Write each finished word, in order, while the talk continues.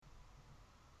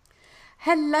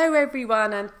Hello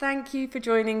everyone, and thank you for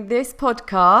joining this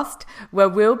podcast where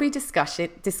we'll be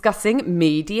discussing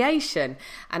mediation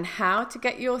and how to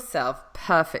get yourself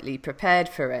perfectly prepared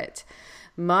for it.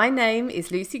 My name is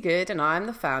Lucy Good and I am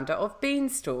the founder of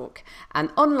Beanstalk,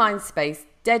 an online space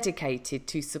dedicated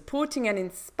to supporting and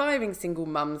inspiring single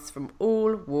mums from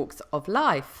all walks of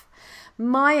life.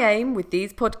 My aim with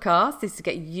these podcasts is to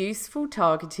get useful,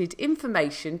 targeted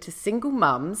information to single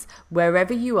mums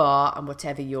wherever you are and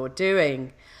whatever you're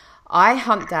doing. I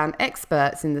hunt down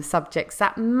experts in the subjects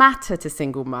that matter to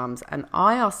single mums, and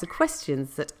I ask the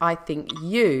questions that I think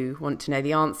you want to know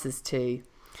the answers to.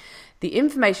 The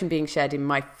information being shared in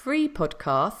my free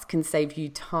podcasts can save you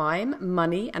time,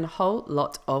 money, and a whole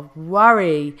lot of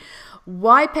worry.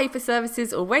 Why pay for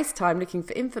services or waste time looking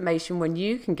for information when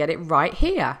you can get it right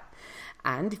here?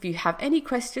 And if you have any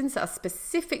questions that are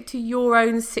specific to your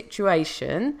own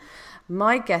situation,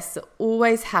 my guests are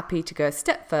always happy to go a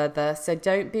step further, so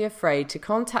don't be afraid to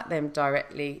contact them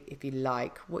directly if you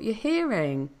like what you're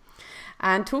hearing.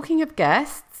 And talking of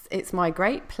guests, it's my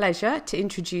great pleasure to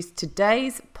introduce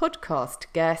today's podcast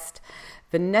guest,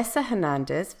 Vanessa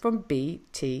Hernandez from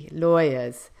BT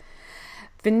Lawyers.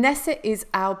 Vanessa is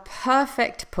our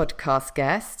perfect podcast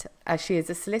guest, as she is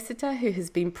a solicitor who has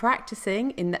been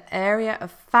practicing in the area of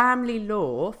family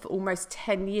law for almost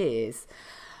 10 years.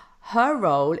 Her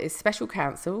role is special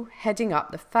counsel, heading up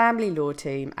the family law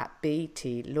team at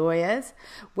BT Lawyers,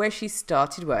 where she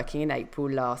started working in April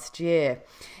last year.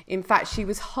 In fact, she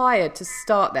was hired to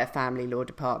start their family law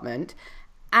department.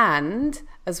 And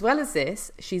as well as this,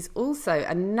 she's also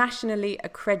a nationally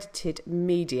accredited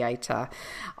mediator.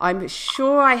 I'm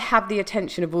sure I have the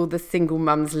attention of all the single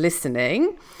mums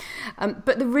listening.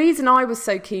 But the reason I was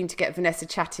so keen to get Vanessa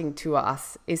chatting to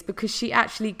us is because she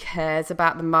actually cares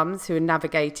about the mums who are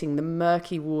navigating the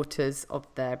murky waters of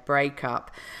their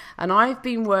breakup. And I've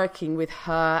been working with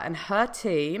her and her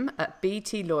team at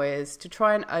BT Lawyers to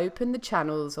try and open the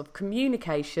channels of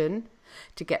communication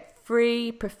to get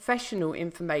free professional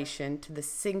information to the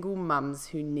single mums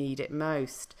who need it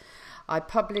most. I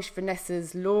publish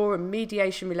Vanessa's law and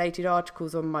mediation related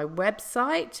articles on my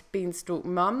website,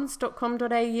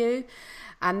 beanstalkmums.com.au,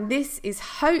 and this is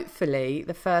hopefully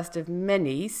the first of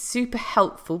many super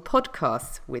helpful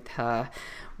podcasts with her.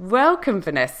 Welcome,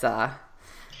 Vanessa.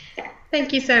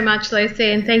 Thank you so much,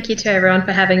 Lucy, and thank you to everyone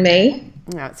for having me.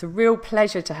 Yeah, it's a real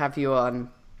pleasure to have you on.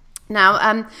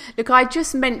 Now, look, I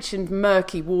just mentioned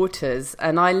murky waters,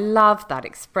 and I love that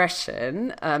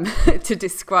expression to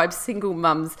describe single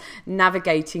mums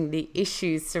navigating the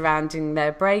issues surrounding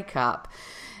their breakup.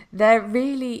 There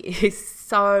really is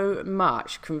so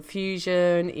much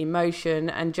confusion, emotion,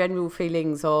 and general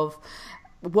feelings of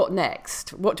what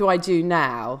next? What do I do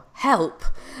now? Help!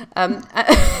 And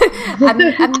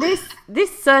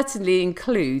this certainly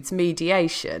includes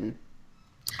mediation.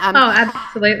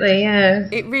 Absolutely, yeah.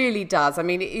 It really does. I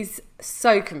mean, it is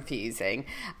so confusing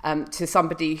to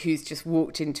somebody who's just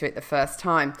walked into it the first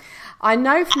time. I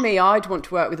know for me, I'd want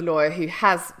to work with a lawyer who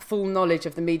has full knowledge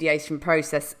of the mediation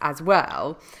process as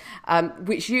well,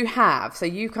 which you have. So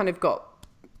you've got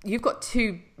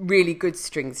two really good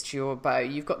strings to your bow.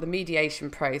 You've got the mediation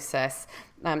process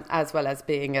as well as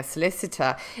being a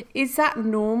solicitor. Is that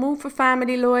normal for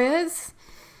family lawyers?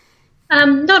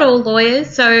 Not all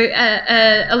lawyers. So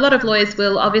a lot of lawyers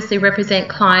will obviously represent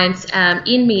clients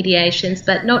in mediations,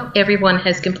 but not everyone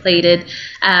has completed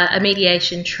a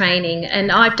mediation training. And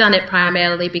I've done it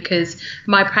primarily because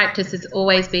my practice has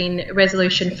always been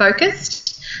resolution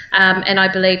focused. And I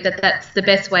believe that that's the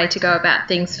best way to go about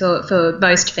things for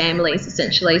most families,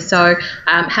 essentially. So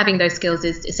having those skills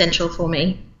is essential for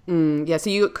me. Yeah, so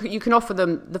you can offer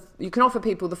you can offer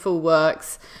people the full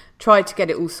works, try to get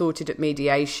it all sorted at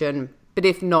mediation. But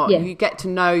if not, You get to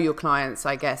know your clients,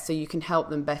 I guess, so you can help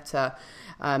them better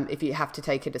if you have to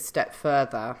take it a step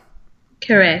further.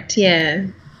 Correct, yeah.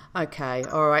 Okay,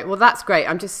 all right. Well, that's great.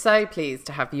 I'm just so pleased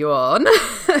to have you on.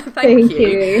 Thank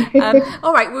you.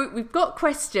 All right, we've got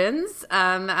questions,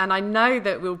 and I know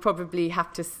that we'll probably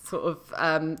have to sort of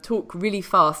talk really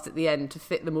fast at the end to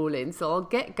fit them all in, so I'll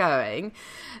get going.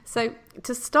 So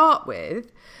to start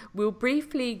with, we'll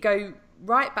briefly go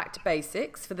right back to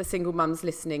basics for the single mums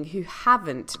listening who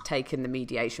haven't taken the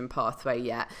mediation pathway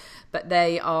yet, but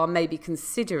they are maybe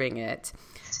considering it.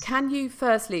 Can you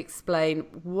firstly explain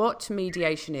what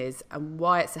mediation is and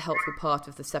why it's a helpful part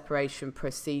of the separation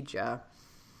procedure?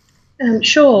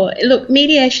 Sure. Look,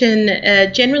 mediation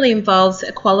generally involves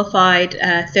a qualified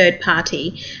third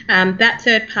party. That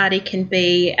third party can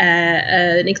be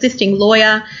an existing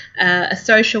lawyer, a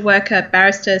social worker,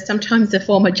 barrister, sometimes a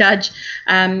former judge,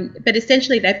 but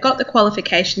essentially they've got the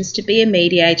qualifications to be a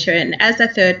mediator, and as a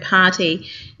third party,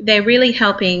 they're really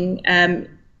helping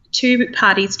two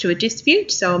parties to a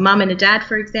dispute, so a mum and a dad,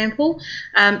 for example,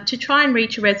 to try and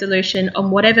reach a resolution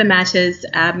on whatever matters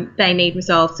they need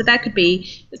resolved. So that could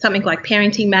be something like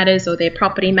parenting matters or their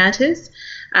property matters.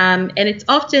 And it's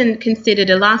often considered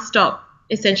a last stop,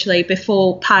 essentially,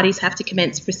 before parties have to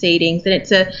commence proceedings. And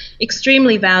it's an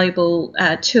extremely valuable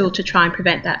tool to try and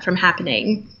prevent that from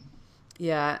happening.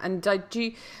 Yeah, and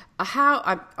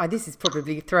this is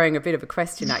probably throwing a bit of a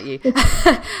question at you.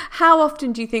 How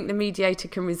often do you think the mediator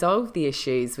can resolve the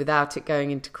issues without it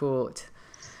going into court?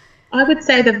 I would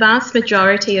say the vast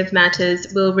majority of matters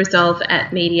will resolve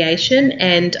at mediation,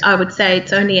 and I would say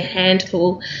it's only a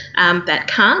handful that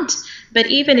can't. But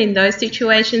even in those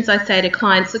situations, I say to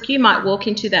clients, look, you might walk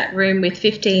into that room with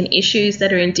 15 issues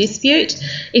that are in dispute.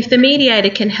 If the mediator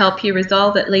can help you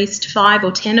resolve at least 5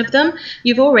 or 10 of them,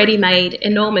 you've already made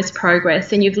enormous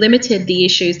progress, and you've limited the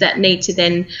issues that need to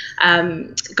then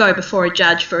go before a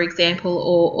judge, for example,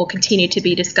 or continue to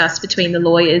be discussed between the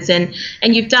lawyers. And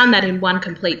you've done that in one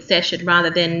complete session rather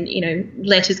than,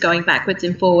 letters going backwards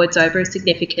and forwards over a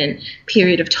significant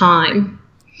period of time.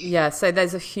 Yeah, so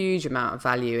there's a huge amount of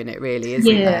value in it, really,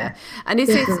 isn't there? And is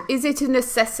it a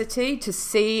necessity to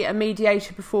see a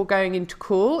mediator before going into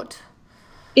court?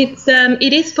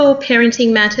 It is for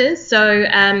parenting matters. So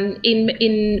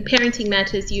in parenting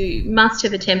matters, you must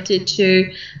have attempted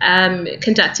to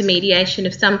conduct a mediation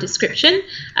of some description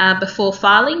before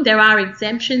filing. There are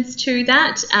exemptions to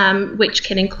that, which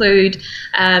can include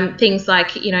things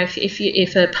like,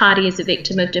 if a party is a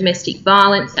victim of domestic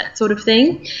violence, that sort of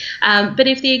thing. But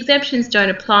if the exemptions don't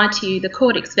apply to you, the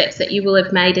court expects that you will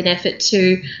have made an effort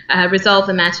to resolve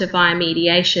the matter via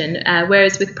mediation.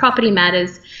 Whereas with property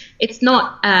matters, it's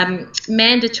not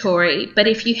mandatory, but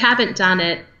if you haven't done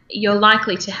it, you're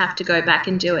likely to have to go back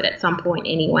and do it at some point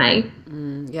anyway.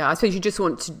 Yeah, I suppose you just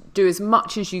want to do as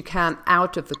much as you can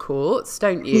out of the courts,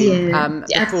 don't you? Yeah,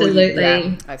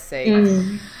 absolutely. I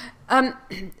see.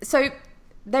 So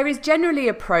there is generally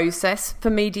a process for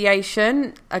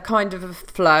mediation, a kind of a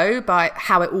flow by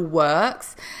how it all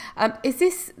works. Is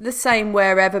this the same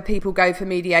wherever people go for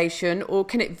mediation, or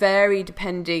can it vary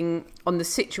depending on the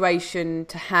situation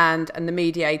to hand and the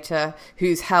mediator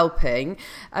who's helping?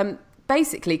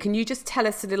 Basically, can you just tell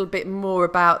us a little bit more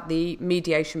about the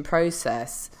mediation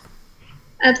process?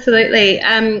 Absolutely.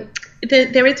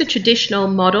 There is a traditional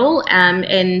model,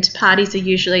 and parties are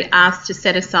usually asked to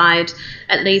set aside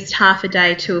at least half a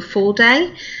day to a full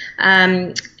day.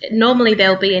 Normally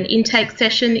there'll be an intake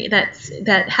session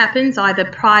that happens either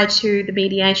prior to the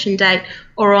mediation date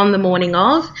or on the morning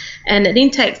of, and an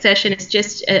intake session is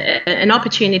just an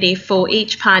opportunity for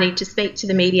each party to speak to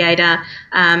the mediator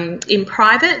in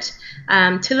private,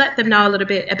 to let them know a little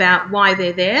bit about why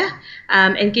they're there,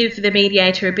 and give the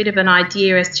mediator a bit of an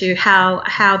idea as to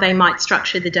how they might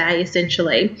structure the day,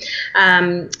 essentially.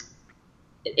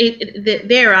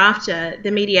 Thereafter,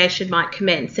 the mediation might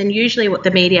commence, and usually what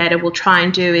the mediator will try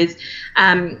and do is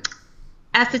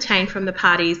ascertain from the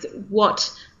parties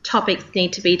what topics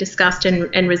need to be discussed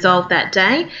and resolved that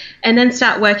day, and then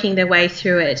start working their way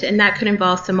through it. And that could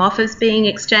involve some offers being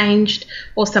exchanged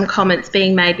or some comments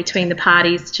being made between the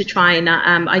parties to try and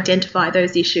identify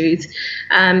those issues.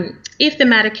 If the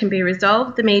matter can be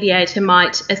resolved, the mediator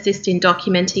might assist in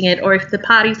documenting it, or if the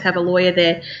parties have a lawyer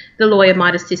there, the lawyer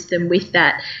might assist them with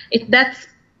that. That's,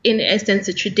 in essence,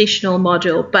 a traditional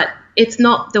model, but it's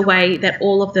not the way that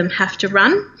all of them have to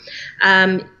run.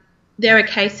 There are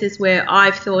cases where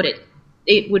I've thought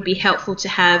it would be helpful to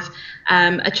have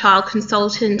a child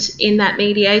consultant in that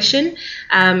mediation.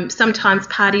 Sometimes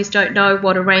parties don't know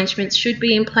what arrangements should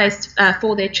be in place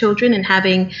for their children, and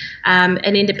having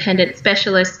an independent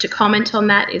specialist to comment on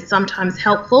that is sometimes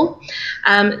helpful.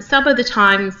 Some of the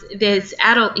times there's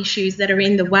adult issues that are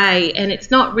in the way, and it's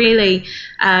not really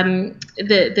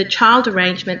the child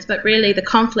arrangements, but really the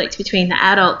conflict between the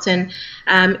adults. And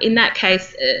in that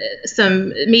case, some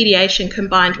mediation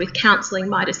combined with counselling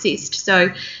might assist. So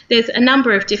there's a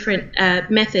number of different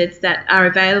methods that are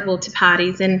available to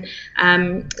parties, and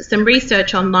some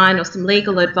research online or some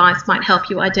legal advice might help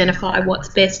you identify what's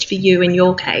best for you in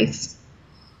your case.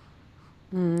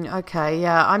 Okay,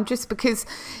 yeah. I'm just, because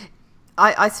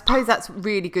I suppose that's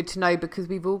really good to know, because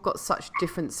we've all got such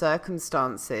different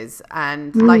circumstances,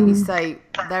 and like you say,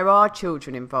 there are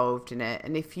children involved in it,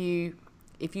 and if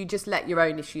if you just let your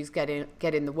own issues get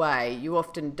in the way, you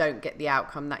often don't get the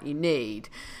outcome that you need.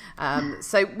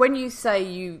 So when you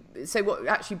say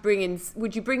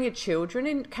would you bring your children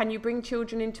in? Can you bring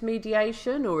children into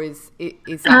mediation, or is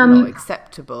that not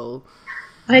acceptable?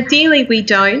 Ideally, we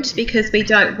don't, because we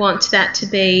don't want that to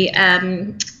be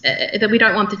that we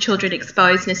don't want the children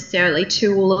exposed necessarily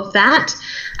to all of that.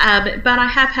 But I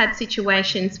have had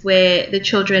situations where the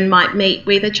children might meet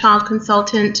with a child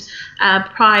consultant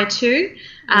prior to,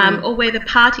 or where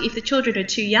if the children are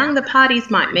too young, the parties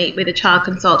might meet with a child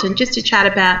consultant just to chat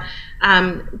about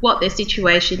what their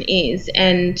situation is.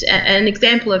 And an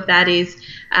example of that is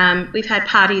we've had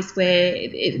parties where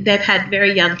they've had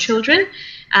very young children,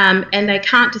 and they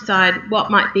can't decide what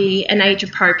might be an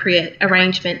age-appropriate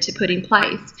arrangement to put in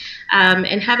place.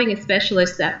 And having a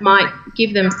specialist that might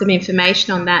give them some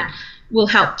information on that will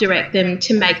help direct them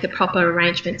to make the proper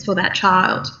arrangements for that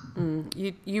child.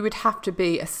 You would have to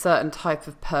be a certain type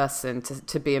of person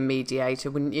to be a mediator,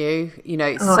 wouldn't you?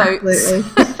 Absolutely.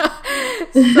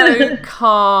 So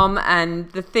calm,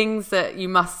 and the things that you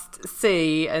must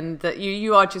see, and that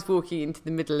you are just walking into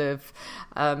the middle of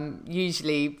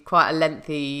usually quite a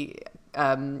lengthy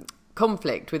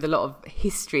conflict with a lot of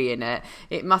history in it.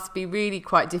 It must be really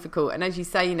quite difficult. And as you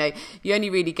say, you only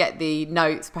really get the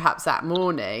notes perhaps that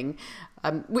morning,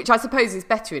 which I suppose is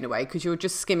better in a way, because you're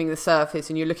just skimming the surface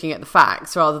and you're looking at the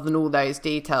facts rather than all those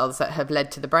details that have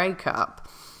led to the breakup.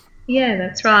 Yeah,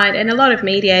 that's right. And a lot of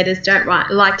mediators don't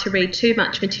like to read too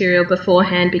much material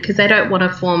beforehand, because they don't want to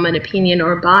form an opinion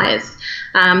or a bias.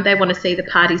 They want to see the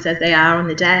parties as they are on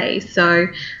the day. So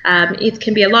it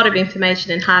can be a lot of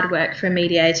information and hard work for a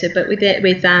mediator, but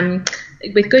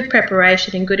with good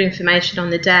preparation and good information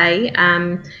on the day,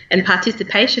 and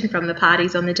participation from the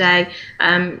parties on the day,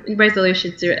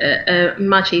 resolutions are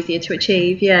much easier to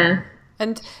achieve, yeah.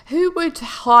 And who would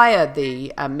hire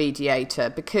the mediator?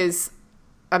 Because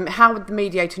how would the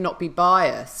mediator not be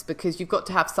biased? Because you've got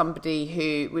to have somebody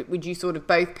who, would you sort of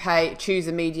both choose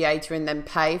a mediator and then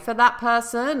pay for that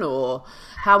person? Or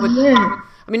how would... Yeah.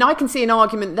 I mean, I can see an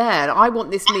argument there. I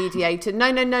want this mediator. No,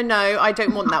 I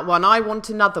don't want that one. I want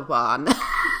another one.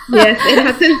 Yes, it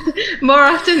happens more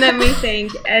often than we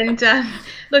think. And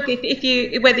look,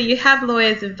 if whether you have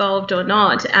lawyers involved or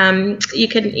not, you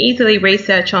can easily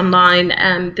research online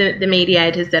the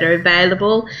mediators that are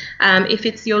available. If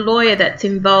it's your lawyer that's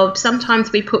involved,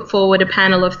 sometimes we put forward a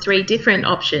panel of 3 different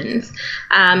options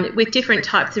with different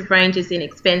types of ranges in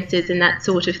expenses and that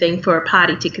sort of thing for a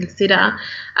party to consider.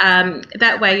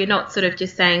 That way you're not sort of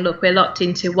just saying, look, we're locked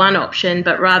into one option,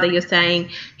 but rather you're saying,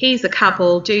 here's a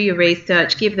couple, do your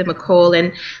research, give them a call,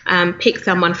 and pick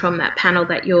someone from that panel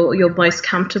that you're most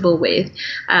comfortable with.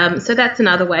 So that's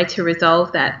another way to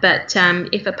resolve that. But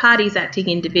if a party's acting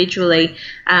individually,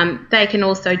 they can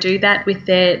also do that with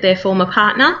their former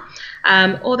partner,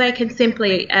 or they can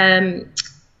simply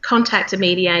contact a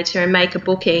mediator and make a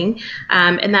booking,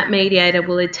 and that mediator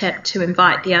will attempt to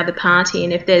invite the other party,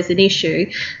 and if there's an issue,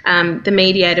 the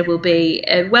mediator will be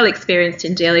well experienced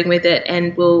in dealing with it,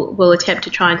 and will attempt to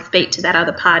try and speak to that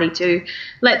other party to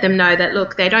let them know that,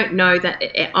 look, they don't know that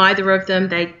either of them,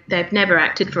 they've never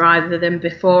acted for either of them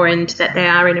before, and that they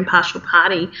are an impartial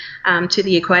party to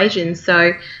the equation.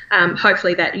 So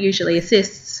hopefully that usually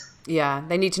assists. Yeah,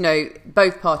 they need to know,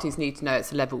 both parties need to know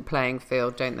it's a level playing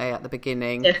field, don't they, at the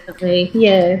beginning? Definitely,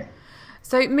 yeah.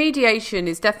 So mediation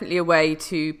is definitely a way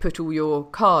to put all your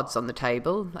cards on the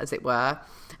table, as it were.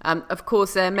 Of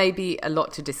course, there may be a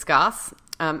lot to discuss,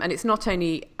 and it's not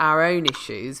only our own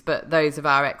issues, but those of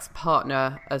our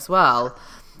ex-partner as well.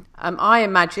 I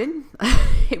imagine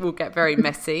it will get very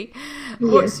messy.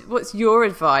 What's your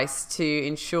advice to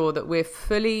ensure that we're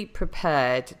fully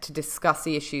prepared to discuss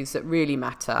the issues that really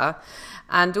matter,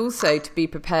 and also to be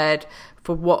prepared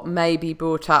for what may be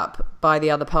brought up by the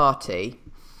other party?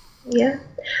 Yeah.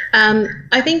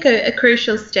 I think a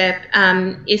crucial step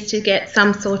is to get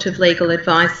some sort of legal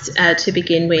advice to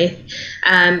begin with.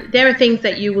 There are things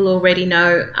that you will already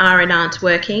know are and aren't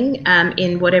working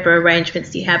in whatever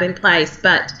arrangements you have in place,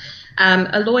 but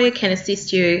a lawyer can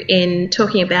assist you in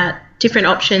talking about different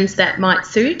options that might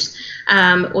suit,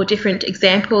 or different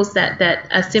examples that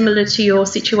are similar to your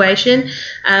situation.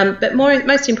 But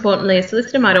most importantly, a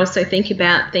solicitor might also think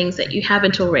about things that you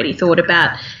haven't already thought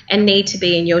about and need to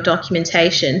be in your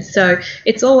documentation. So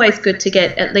it's always good to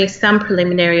get at least some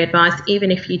preliminary advice,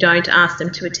 even if you don't ask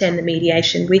them to attend the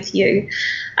mediation with you.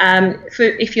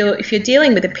 If you're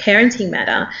dealing with a parenting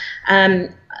matter,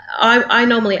 I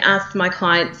normally ask my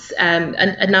clients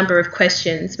a number of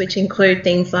questions, which include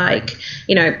things like,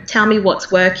 tell me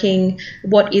what's working,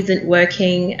 what isn't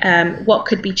working, what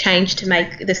could be changed to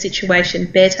make the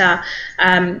situation better,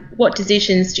 what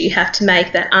decisions do you have to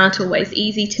make that aren't always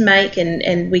easy to make,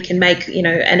 and we can make,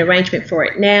 an arrangement for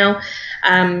it now.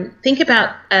 Think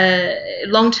about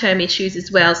long-term issues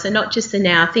as well, so not just the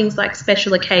now, things like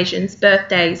special occasions,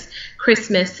 birthdays,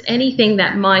 Christmas, anything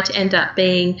that might end up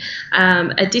being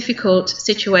a difficult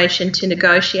situation to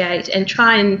negotiate, and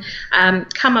try and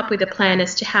come up with a plan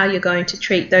as to how you're going to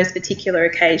treat those particular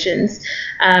occasions.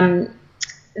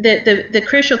 The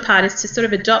crucial part is to sort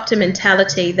of adopt a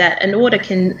mentality that an order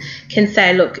can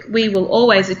say, look, we will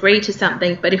always agree to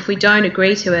something, but if we don't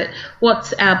agree to it,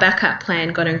 what's our backup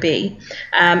plan going to be?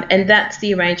 And that's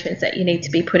the arrangements that you need to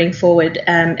be putting forward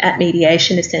at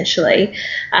mediation, essentially.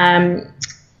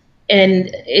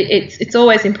 And it's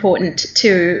always important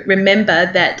to remember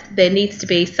that there needs to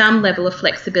be some level of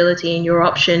flexibility in your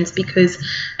options, because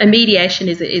a mediation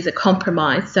is a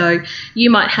compromise. So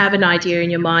you might have an idea in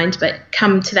your mind, but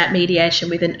come to that mediation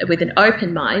with an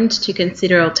open mind to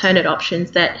consider alternate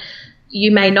options that you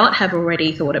may not have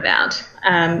already thought about.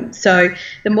 So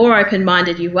the more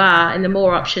open-minded you are, and the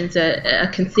more options are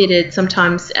considered,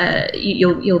 sometimes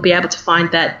you'll be able to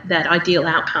find that ideal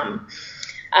outcome.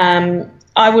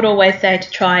 I would always say to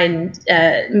try and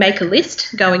make a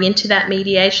list going into that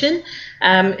mediation.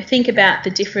 Think about the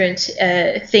different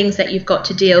things that you've got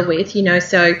to deal with,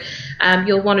 so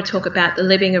you'll want to talk about the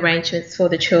living arrangements for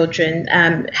the children,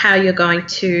 how you're going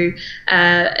to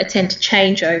attend to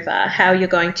changeover, how you're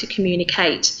going to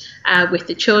communicate with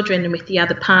the children and with the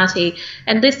other party,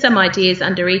 and list some ideas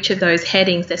under each of those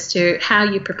headings as to how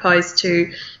you propose to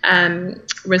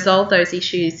resolve those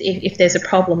issues if there's a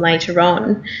problem later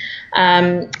on.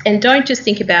 And don't just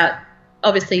think about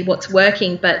obviously what's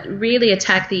working, but really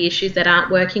attack the issues that aren't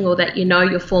working, or that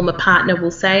your former partner will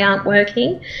say aren't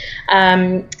working.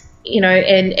 And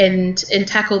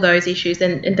tackle those issues.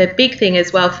 And the big thing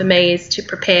as well for me is to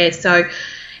prepare. So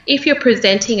if you're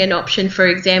presenting an option, for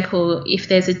example, if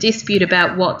there's a dispute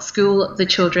about what school the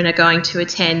children are going to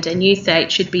attend, and you say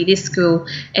it should be this school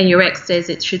and your ex says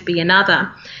it should be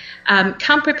another,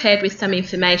 come prepared with some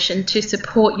information to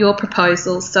support your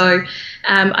proposal. So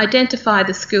identify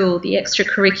the school, the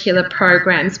extracurricular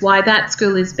programs, why that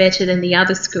school is better than the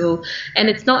other school. And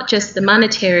it's not just the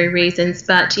monetary reasons,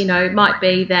 but, it might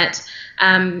be that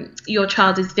your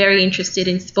child is very interested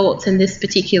in sports, and this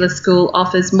particular school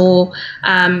offers more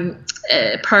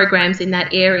programs in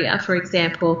that area, for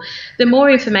example. The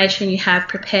more information you have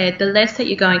prepared, the less that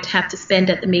you're going to have to spend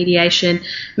at the mediation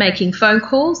making phone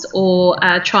calls or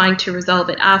trying to resolve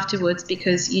it afterwards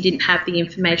because you didn't have the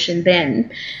information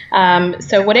then.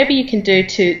 So whatever you can do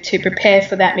to prepare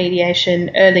for that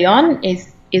mediation early on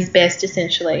is best,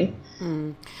 essentially.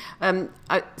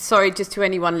 Sorry, just to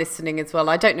anyone listening as well,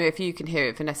 I don't know if you can hear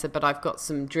it, Vanessa, but I've got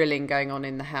some drilling going on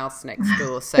in the house next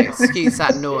door, so excuse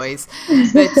that noise.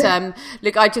 But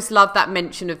look, I just love that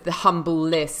mention of the humble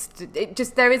list.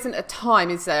 There isn't a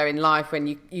time, is there, in life when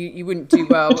you wouldn't do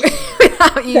well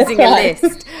without using a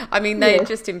list. I mean, they're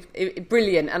just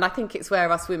brilliant, and I think it's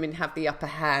where us women have the upper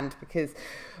hand, because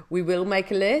we will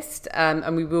make a list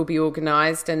and we will be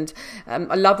organised. And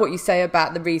I love what you say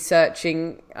about the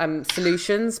researching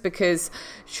solutions, because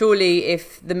surely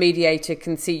if the mediator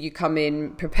can see you come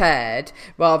in prepared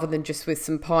rather than just with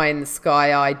some pie in the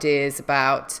sky ideas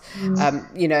about,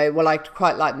 well, I'd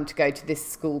quite like them to go to this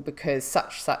school because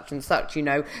such and such,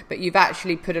 but you've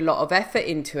actually put a lot of effort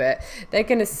into it, they're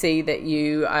going to see that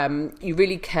you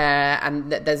really care,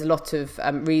 and that there's a lot of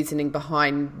reasoning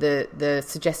behind the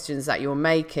suggestions that you're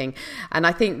making. And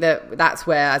I think that's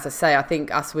where, as I say, I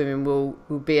think us women will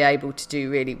be able to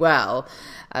do really well.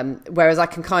 Whereas I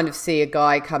can kind of see a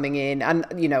guy coming in, and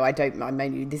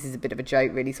this is a bit of a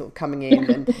joke really, sort of coming in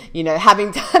and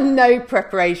having done no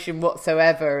preparation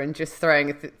whatsoever and just throwing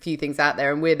a few things out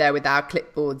there, and we're there with our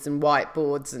clipboards and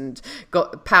whiteboards and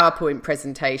got PowerPoint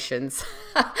presentations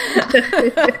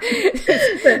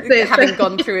having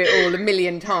gone through it all a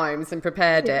million times and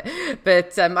prepared it.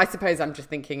 But I suppose I'm just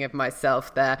thinking of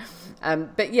myself there.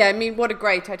 But yeah, I mean, what a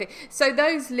great idea. So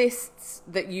those lists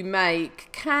that you make,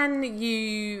 can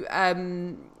you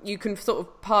can sort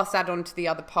of pass that on to the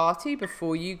other party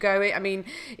before you go in? I mean,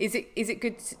 is it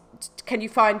good? Can you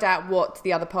find out what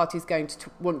the other party is going to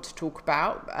want to talk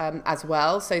about as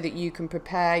well, so that you can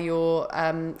prepare your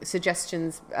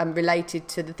suggestions related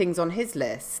to the things on his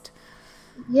list?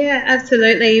 Yeah,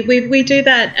 absolutely. We do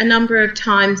that a number of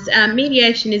times.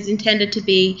 Mediation is intended to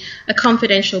be a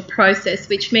confidential process,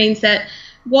 which means that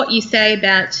what you say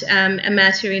about a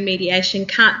matter in mediation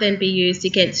can't then be used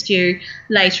against you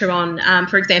later on,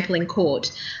 for example, in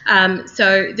court.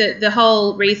 So the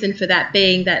whole reason for that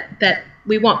being that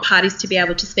we want parties to be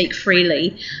able to speak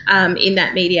freely in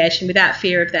that mediation without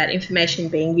fear of that information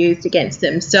being used against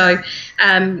them. So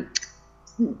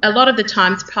a lot of the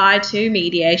times prior to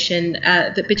mediation,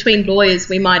 that between lawyers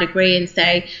we might agree and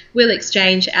say we'll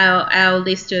exchange our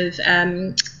list of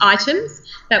items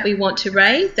that we want to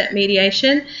raise at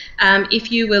mediation,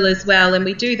 if you will as well, and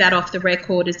we do that off the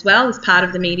record as well as part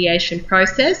of the mediation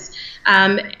process.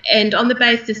 And on the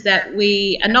basis that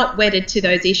we are not wedded to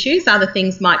those issues, other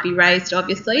things might be raised,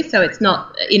 obviously, so it's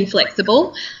not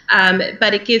inflexible,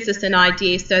 but it gives us an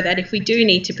idea so that if we do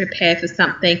need to prepare for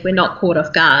something, we're not caught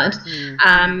off guard.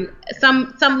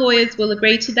 Some lawyers will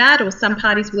agree to that, or some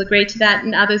parties will agree to that,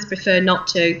 and others prefer not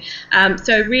to.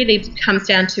 So it really comes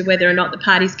down to whether or not the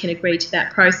parties can agree to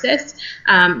that process.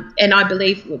 And I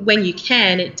believe when you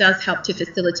can, it does help to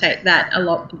facilitate that a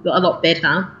lot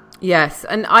better. Yes,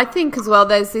 and I think as well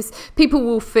there's this, people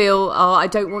will feel, oh, I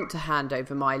don't want to hand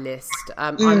over my list.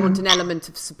 I want an element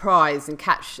of surprise and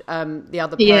catch the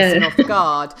other person off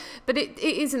guard. But it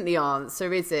isn't the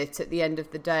answer, is it? At the end of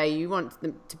the day, you want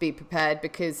them to be prepared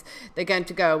because they're going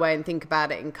to go away and think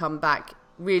about it and come back.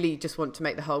 Really just want to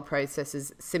make the whole process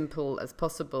as simple as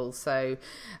possible. So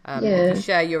if you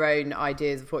share your own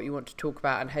ideas of what you want to talk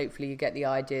about, and hopefully you get the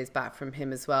ideas back from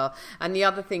him as well. And the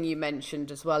other thing you mentioned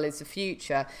as well is the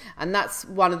future, and that's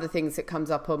one of the things that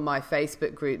comes up on my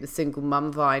Facebook group, the Single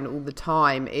Mum Vine, all the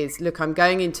time is, look, I'm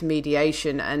going into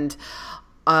mediation and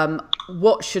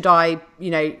what should I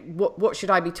what should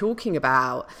I be talking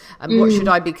about, and what should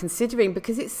I be considering,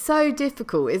 because it's so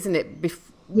difficult, isn't it?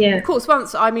 Of course,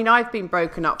 I've been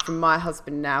broken up from my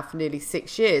husband now for nearly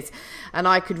 6 years, and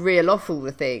I could reel off all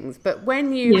the things. But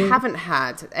when you haven't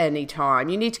had any time,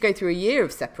 you need to go through a year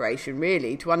of separation,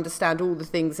 really, to understand all the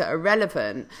things that are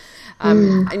relevant.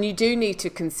 And you do need to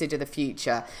consider the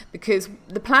future, because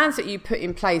the plans that you put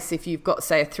in place, if you've got,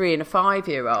 say, a 3 and a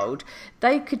 5-year-old,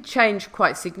 they could change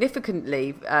quite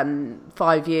significantly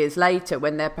 5 years later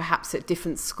when they're perhaps at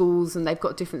different schools and they've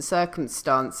got different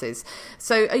circumstances.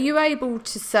 So are you able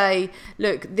to say,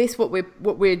 look, this what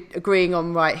we're agreeing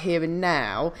on right here and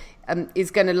now is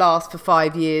going to last for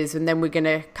 5 years, and then we're going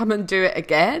to come and do it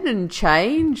again and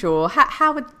change? Or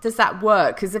how does that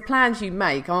work? Because the plans you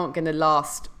make aren't going to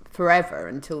last forever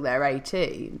until they're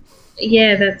 18.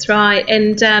 Yeah, that's right.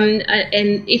 And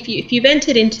if you've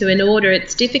entered into an order,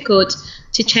 it's difficult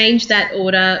to change that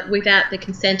order without the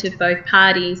consent of both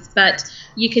parties. But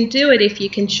you can do it if you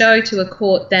can show to a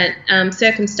court that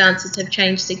circumstances have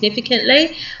changed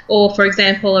significantly, or, for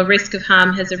example, a risk of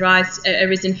harm has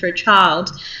arisen for a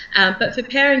child. But for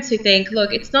parents who think,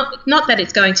 look, it's not that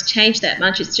it's going to change that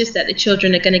much, it's just that the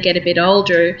children are going to get a bit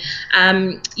older,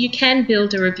 you can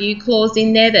build a review clause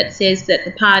in there that says that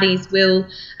the parties will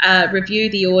review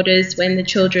the orders when the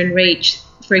children reach,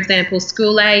 for example,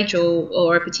 school age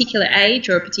or a particular age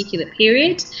or a particular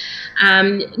period,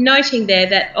 noting there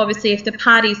that obviously if the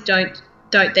parties don't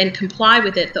then comply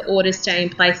with it, the orders stay in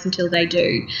place until they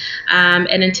do,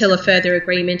 and until a further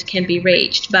agreement can be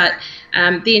reached. But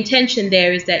the intention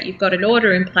there is that you've got an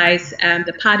order in place,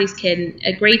 the parties can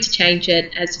agree to change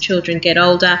it as the children get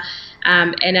older.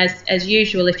 And as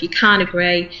usual, if you can't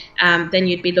agree, then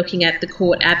you'd be looking at the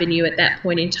court avenue at that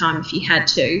point in time if you had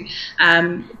to.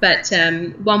 But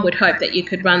one would hope that you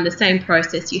could run the same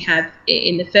process you have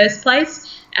in the first place,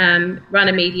 run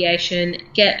a mediation,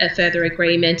 get a further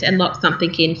agreement, and lock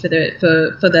something in for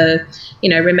the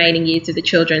remaining years of the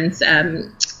children's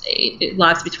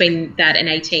lives between that and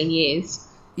 18 years.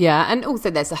 Yeah, and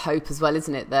also there's a hope as well,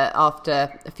 isn't it, that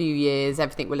after a few years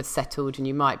everything will have settled and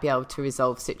you might be able to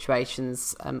resolve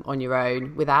situations on your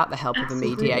own without the help of a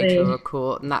mediator or a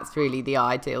court, and that's really the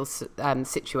ideal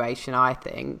situation, I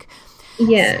think.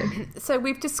 Yeah. So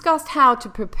we've discussed how to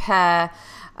prepare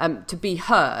to be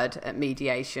heard at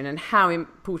mediation and how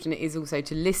important it is also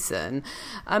to listen.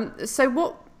 So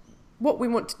what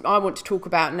I want to talk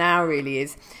about now really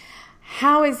is,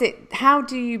 how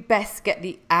do you best get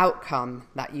the outcome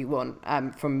that you want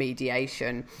from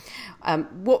mediation?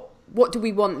 What do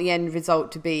we want the end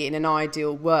result to be in an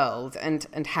ideal world,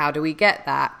 and how do we get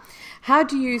that? How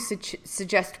do you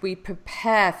suggest we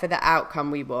prepare for the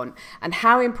outcome we want, and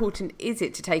how important is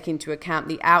it to take into account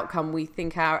the outcome we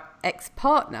think our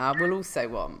ex-partner will also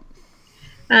want?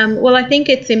 Well, I think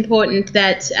it's important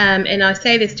that, and I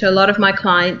say this to a lot of my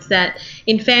clients, that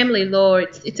in family law,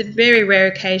 it's a very rare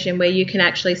occasion where you can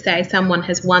actually say someone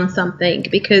has won something,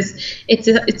 because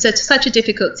it's such a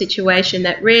difficult situation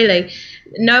that really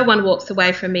no one walks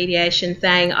away from mediation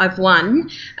saying I've won,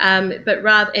 but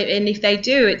rather, and if they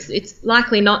do, it's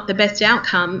likely not the best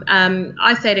outcome.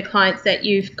 I say to clients that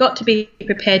you've got to be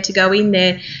prepared to go in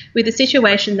there with a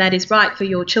situation that is right for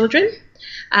your children.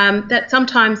 That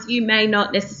sometimes you may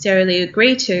not necessarily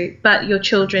agree to, but your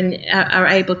children are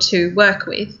able to work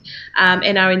with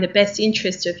and are in the best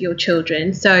interest of your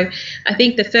children. So I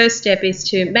think the first step is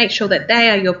to make sure that they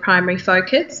are your primary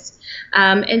focus,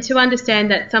 and to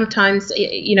understand that sometimes,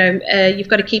 you've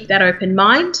got to keep that open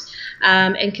mind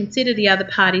and consider the other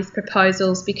party's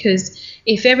proposals, because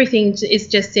if everything is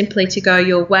just simply to go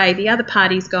your way, the other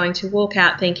party is going to walk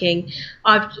out thinking,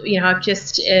 I've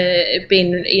just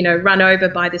been, run over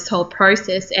by this whole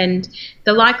process, and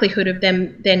the likelihood of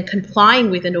them then complying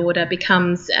with an order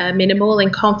becomes minimal,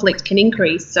 and conflict can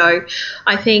increase. So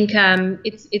I think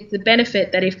it's the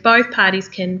benefit that if both parties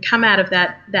can come out of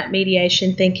that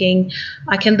mediation thinking,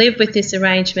 I can live with this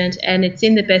arrangement and it's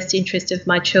in the best interest of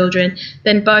my children,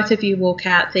 then both of you walk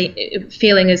out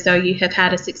feeling as though you have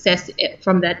had a success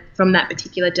from that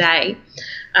particular day.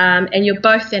 And you're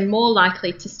both then more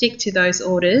likely to stick to those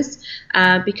orders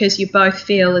because you both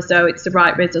feel as though it's the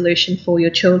right resolution for your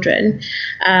children.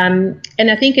 And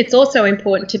I think it's also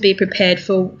important to be prepared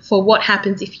for what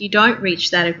happens if you don't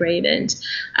reach that agreement.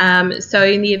 So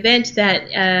in the event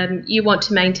that you want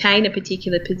to maintain a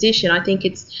particular position, I think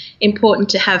it's important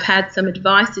to have had some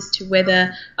advice as to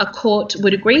whether a court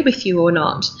would agree with you or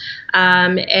not.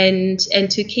 And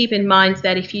to keep in mind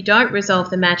that if you don't resolve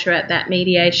the matter at that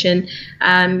mediation,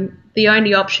 the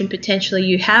only option potentially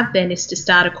you have then is to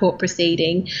start a court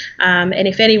proceeding. And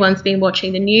if anyone's been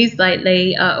watching the news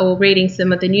lately or reading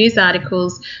some of the news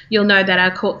articles, you'll know that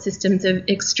our court systems are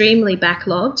extremely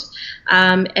backlogged,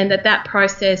 and that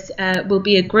process will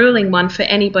be a grueling one for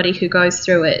anybody who goes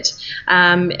through it.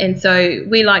 And so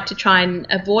we like to try and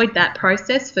avoid that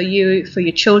process for you, for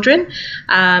your children,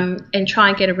 and try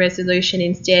and get a resolution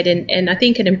instead. And I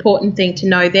think an important thing to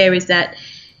know there is that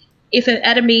if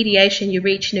at a mediation you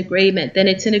reach an agreement, then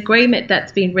it's an agreement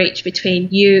that's been reached between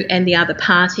you and the other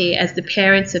party. As the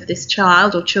parents of this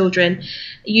child or children,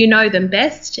 you know them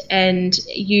best, and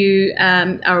you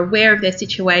are aware of their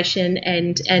situation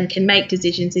and can make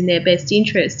decisions in their best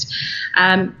interest.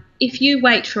 If you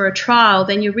wait for a trial,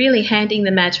 then you're really handing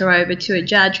the matter over to a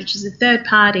judge, which is a third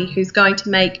party who's going to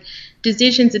make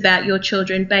decisions about your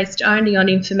children based only on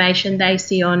information they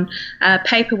see on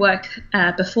paperwork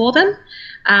before them.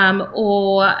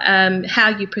 Or how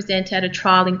you present at a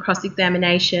trial in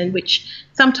cross-examination, which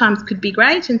sometimes could be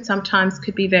great and sometimes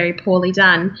could be very poorly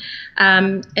done.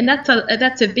 And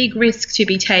that's a big risk to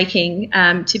be taking,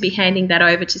 to be handing that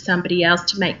over to somebody else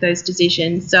to make those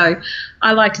decisions. So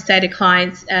I like to say to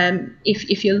clients,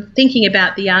 if you're thinking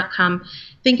about the outcome,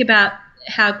 think about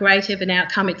how great of an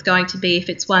outcome it's going to be if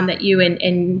it's one that you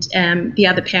and the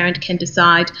other parent can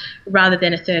decide rather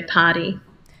than a third party.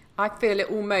 I feel it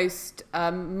almost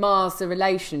mars the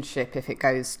relationship if it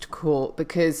goes to court,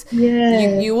 because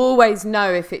you always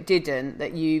know if it didn't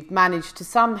that you've managed to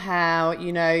somehow,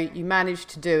 you managed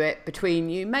to do it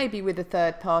between you, maybe with a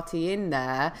third party in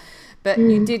there, but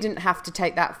you didn't have to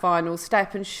take that final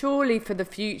step. And surely for the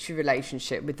future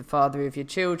relationship with the father of your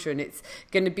children, it's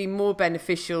going to be more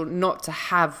beneficial not to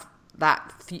have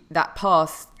that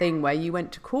past thing where you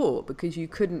went to court because you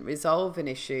couldn't resolve an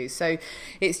issue. So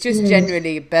it's just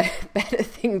generally a better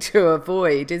thing to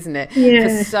avoid, isn't it?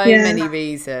 For so many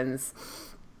reasons.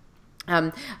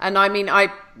 And I mean, I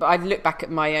look back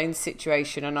at my own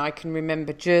situation and I can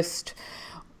remember just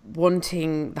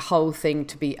wanting the whole thing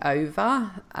to be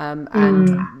over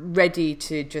and ready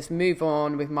to just move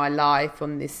on with my life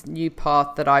on this new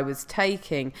path that I was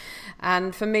taking.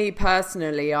 And for me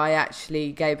personally, I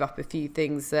actually gave up a few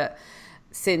things that,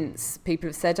 since people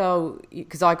have said,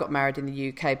 because I got married in the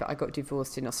UK but I got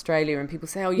divorced in Australia, and people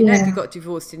say, if you got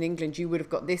divorced in England you would have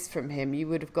got this from him, you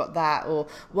would have got that, or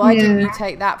why didn't you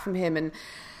take that from him? And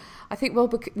I think,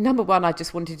 well, number one, I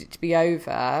just wanted it to be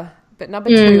over. But number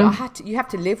two, you have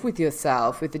to live with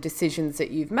yourself, with the decisions that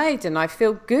you've made. And I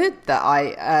feel good that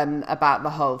about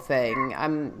the whole thing.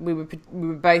 We were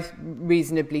both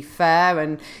reasonably fair,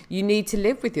 and you need to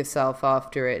live with yourself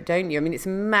after it, don't you? I mean, it's a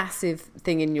massive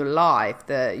thing in your life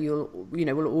that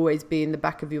will always be in the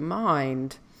back of your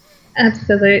mind.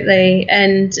 Absolutely.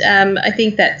 And I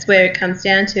think that's where it comes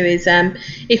down to is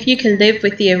if you can live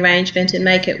with the arrangement and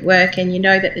make it work, and you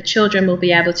know that the children will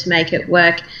be able to make it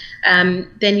work,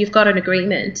 then you've got an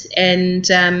agreement, and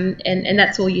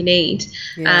that's all you need.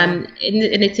 And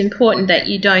it's important that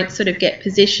you don't sort of get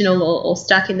positional or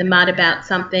stuck in the mud about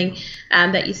something,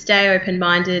 that you stay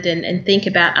open-minded and think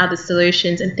about other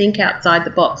solutions and think outside the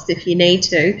box if you need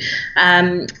to.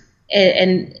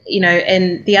 and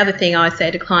the other thing I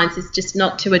say to clients is just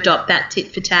not to adopt that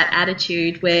tit for tat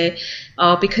attitude where,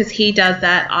 oh, because he does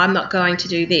that, I'm not going to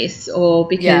do this, or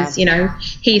because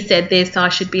he said this, I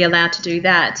should be allowed to do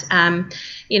that.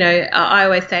 I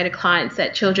always say to clients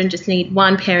that children just need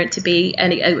one parent to be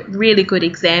a really good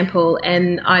example,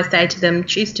 and I say to them,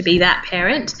 choose to be that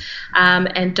parent,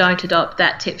 and don't adopt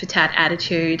that tit-for-tat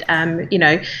attitude.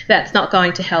 That's not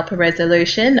going to help a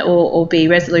resolution or be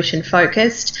resolution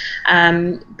focused.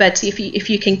 But if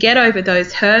you can get over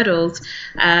those hurdles,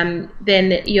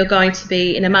 then you're going to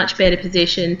be in a much better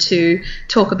position to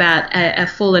talk about a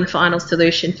full and final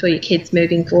solution for your kids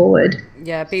moving forward.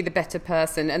 Yeah, be the better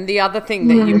person. And the other thing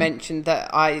that you mentioned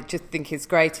that I just think is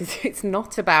great is it's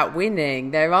not about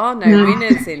winning. There are no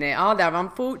winners in it, are there?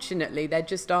 Unfortunately, there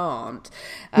just aren't.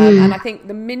 And I think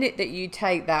the minute that you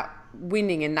take that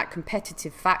winning and that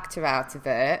competitive factor out of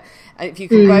it, and if you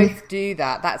can both do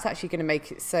that, that's actually going to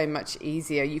make it so much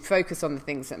easier. You focus on the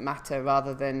things that matter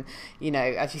rather than,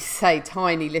 as you say,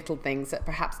 tiny little things that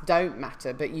perhaps don't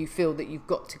matter, but you feel that you've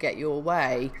got to get your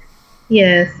way.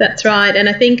 Yes, that's right. And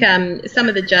I think some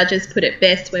of the judges put it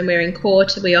best when we're in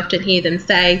court. We often hear them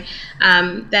say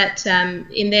that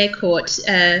in their court,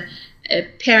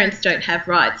 parents don't have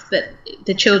rights, but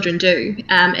the children do,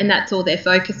 and that's all they're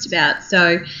focused about.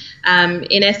 So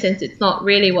in essence, it's not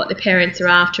really what the parents are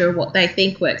after or what they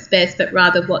think works best, but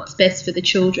rather what's best for the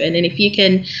children. And if you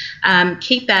can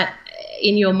keep that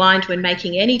in your mind when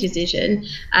making any decision,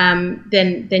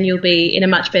 then you'll be in a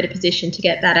much better position to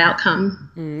get that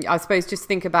outcome. I suppose just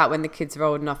think about when the kids are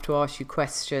old enough to ask you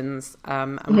questions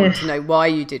and want to know why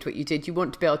you did what you did. You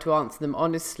want to be able to answer them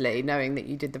honestly, knowing that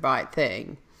you did the right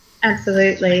thing.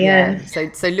 Absolutely, yeah.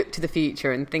 So look to the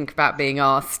future and think about being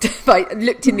asked,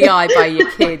 looked in the eye by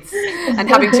your kids and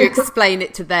having to explain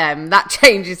it to them. That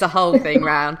changes the whole thing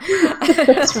round.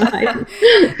 That's right.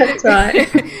 That's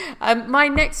right. My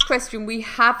next question we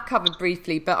have covered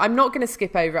briefly, but I'm not going to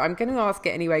skip over it. I'm going to ask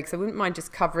it anyway because I wouldn't mind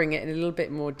just covering it in a little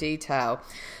bit more detail.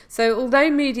 So although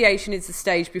mediation is the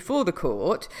stage before the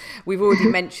court, we've already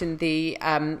mentioned the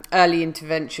early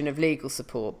intervention of legal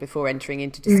support before entering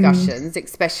into discussions,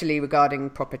 especially regarding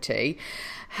property.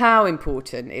 How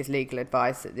important is legal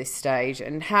advice at this stage,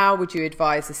 and how would you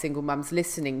advise the single mums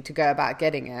listening to go about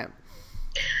getting it?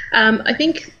 I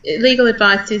think legal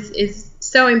advice is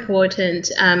so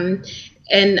important.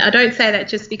 And I don't say that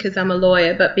just because I'm a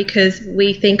lawyer, but because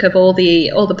we think of all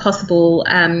the possible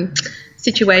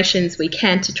situations we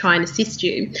can to try and assist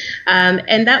you.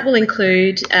 And that will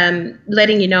include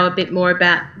letting you know a bit more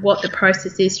about what the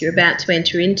process is you're about to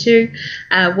enter into,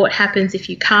 what happens if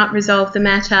you can't resolve the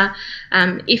matter.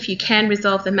 If you can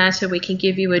resolve the matter, we can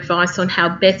give you advice on how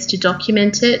best to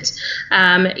document it.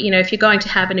 If you're going to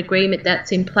have an agreement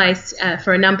that's in place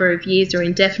for a number of years or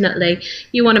indefinitely,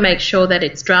 you want to make sure that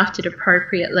it's drafted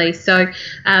appropriately. So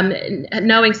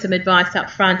knowing some advice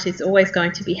up front is always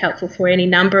going to be helpful for any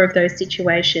number of those situations.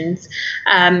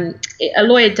 A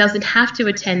lawyer doesn't have to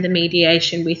attend the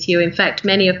mediation with you. In fact,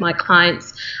 many of my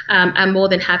clients are more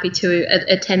than happy to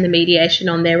attend the mediation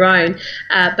on their own,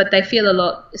 but they feel a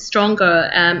lot stronger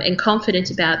and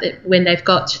confident about it when they've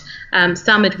got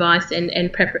some advice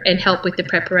and help with the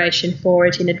preparation for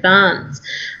it in advance.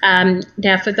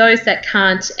 Now, for those that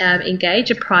can't engage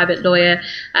a private lawyer,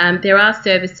 there are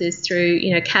services through,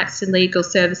 Caxton Legal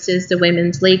Services, the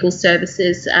Women's Legal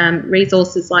Services,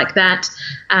 resources like that,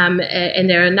 and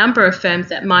there are a number of firms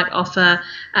that might offer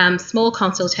small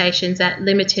consultations at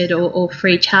limited or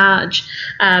free charge.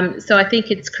 So I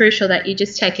think it's crucial that you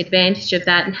just take advantage of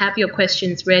that and have your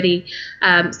questions ready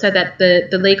so that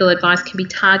the legal advice can be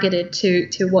targeted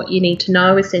to what you need to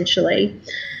know, essentially.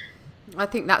 I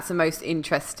think that's the most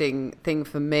interesting thing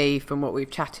for me from what we've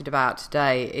chatted about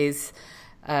today is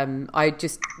I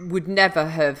just would never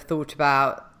have thought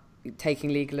about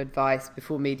taking legal advice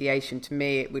before mediation. To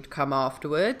me, it would come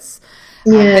afterwards.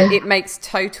 But it makes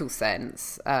total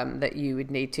sense that you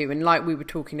would need to. And like we were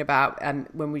talking about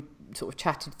when we sort of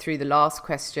chatted through the last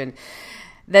question,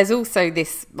 there's also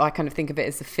this, I kind of think of it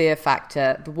as the fear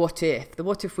factor, the what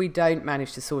if we don't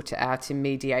manage to sort it out in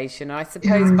mediation. And I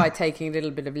suppose by taking a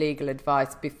little bit of legal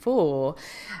advice before,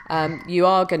 you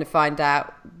are going to find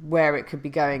out where it could be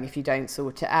going if you don't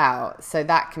sort it out. So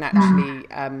that can actually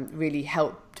really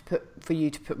help for you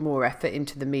to put more effort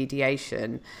into the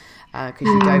mediation because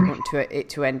you don't want it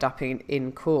to end up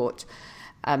in court.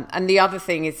 And the other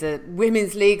thing is that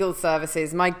women's legal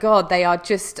services, my God, they are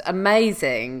just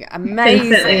amazing.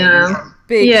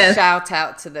 big shout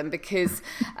out to them, because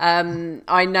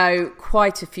I know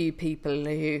quite a few people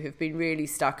who have been really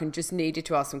stuck and just needed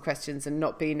to ask some questions and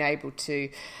not being able to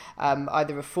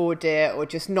either afford it or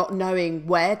just not knowing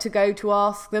where to go to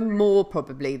ask them, more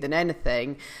probably than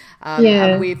anything.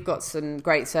 And we've got some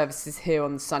great services here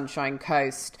on the Sunshine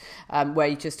Coast where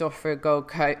you just offer a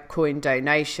gold coin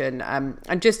donation,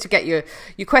 and just to get your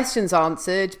questions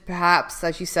answered, perhaps,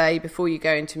 as you say, before you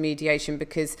go into mediation,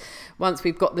 because once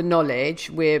we've got the knowledge,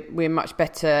 we're much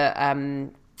better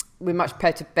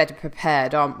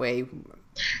prepared, aren't we?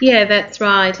 Yeah, that's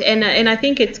right. And I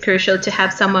think it's crucial to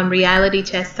have someone reality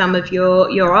test some of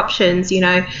your options. You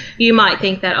know, you might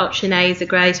think that option A is a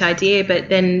great idea, but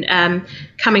then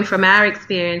coming from our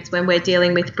experience when we're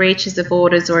dealing with breaches of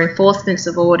orders or enforcements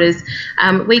of orders,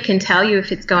 we can tell you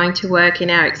if it's going to work in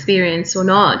our experience or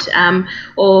not,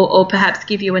 or perhaps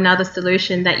give you another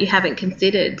solution that you haven't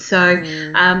considered. So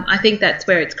I think that's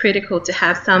where it's critical to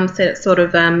have some sort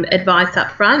of advice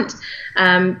up front,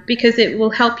 because it will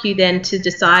help you then to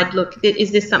decide, look,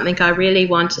 is this something I really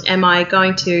want? Am I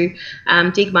going to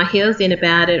dig my heels in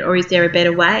about it, or is there a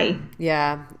better way?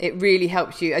 Yeah, it really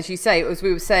helps you. As you say, as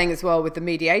we were saying as well with the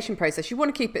mediation process, you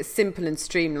want to keep it as simple and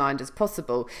streamlined as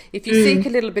possible. If you seek a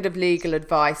little bit of legal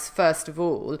advice, first of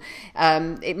all,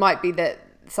 it might be that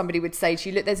somebody would say to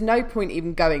you, look, there's no point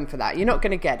even going for that. You're not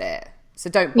going to get it. So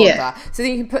don't bother. Yeah. So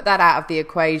then you can put that out of the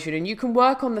equation, and you can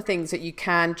work on the things that you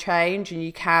can change and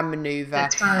you can manoeuvre.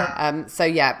 That's right. So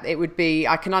yeah, it would be,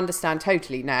 I can understand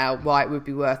totally now why it would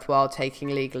be worthwhile taking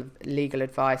legal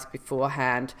advice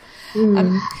beforehand.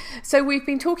 So we've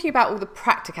been talking about all the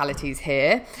practicalities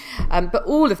here, but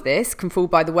all of this can fall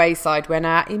by the wayside when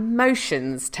our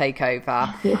emotions take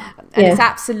over. And it's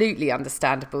absolutely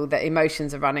understandable that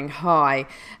emotions are running high.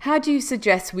 How do you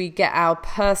suggest we get our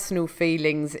personal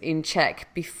feelings in check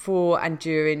before and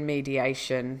during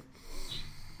mediation?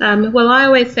 Well, I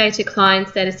always say to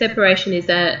clients that a separation is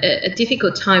a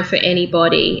difficult time for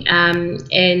anybody, and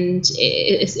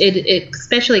it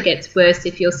especially gets worse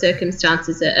if your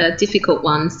circumstances are difficult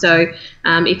ones. So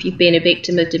if you've been a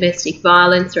victim of domestic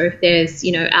violence, or if there's,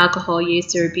 alcohol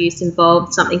use or abuse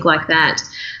involved, something like that.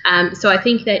 So I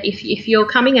think that if you're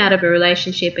coming out of a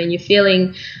relationship and you're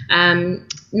feeling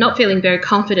not feeling very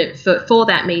confident for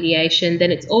that mediation,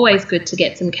 then it's always good to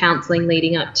get some counselling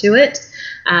leading up to it.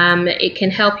 It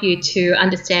can help you to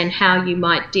understand how you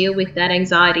might deal with that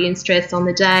anxiety and stress on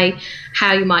the day,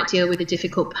 how you might deal with a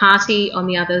difficult party on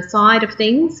the other side of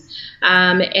things.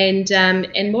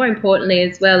 And more importantly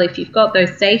as well, if you've got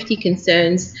those safety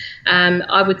concerns,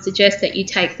 I would suggest that you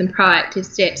take some proactive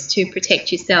steps to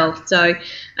protect yourself. So,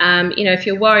 if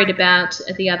you're worried about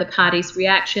the other party's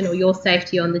reaction or your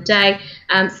safety on the day,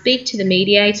 speak to the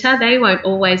mediator. They won't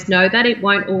always know that. It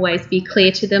won't always be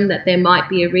clear to them that there might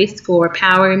be a risk or a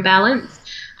power imbalance.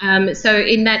 So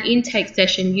in that intake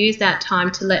session, use that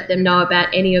time to let them know about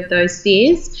any of those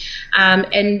fears,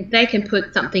 and they can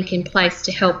put something in place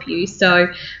to help you. So,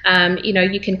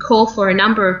 you can call for a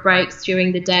number of breaks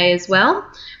during the day as well.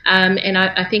 And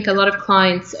I think a lot of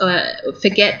clients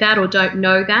forget that or don't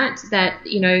know that,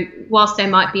 whilst they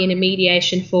might be in a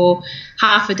mediation for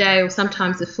half a day or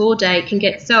sometimes a full day, it can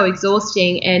get so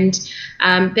exhausting, and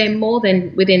they're more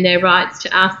than within their rights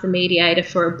to ask the mediator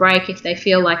for a break if they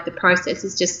feel like the process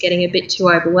is just getting a bit too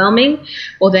overwhelming,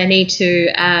 or they need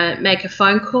to make a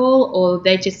phone call, or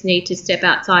they just need to step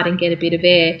outside and get a bit of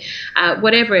air.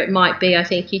 Whatever it might be, I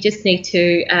think you just need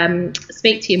to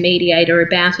speak to your mediator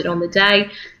about it on the day,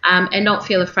 and not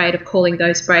feel afraid of calling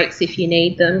those breaks if you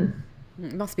need them.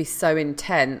 It must be so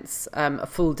intense, a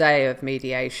full day of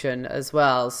mediation as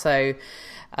well. So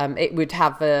it would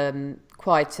have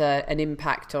quite an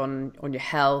impact on your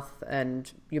health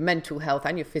and your mental health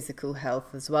and your physical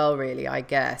health as well, really, I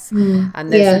guess.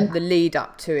 And there's the lead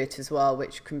up to it as well,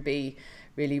 which can be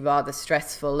really rather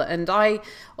stressful. And I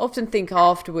often think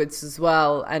afterwards as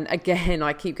well, and again,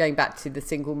 I keep going back to the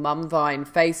Single Mum Vine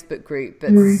Facebook group,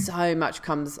 but so much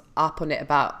comes up on it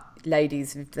about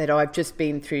ladies that I've just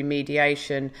been through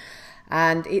mediation,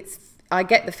 and I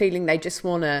get the feeling they just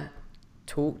want to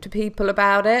talk to people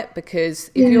about it, because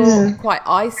if you're quite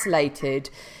isolated,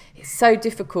 it's so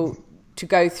difficult to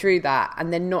go through that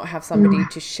and then not have somebody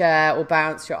to share or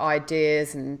bounce your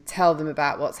ideas and tell them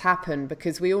about what's happened,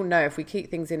 because we all know if we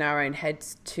keep things in our own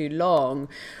heads too long,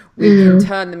 we can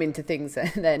turn them into things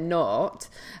that they're not.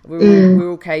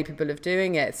 We're all capable of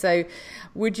doing it. So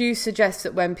would you suggest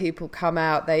that when people come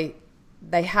out, they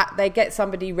get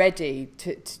somebody ready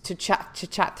to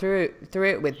chat through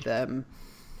it with them?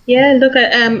 Yeah, look,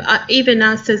 even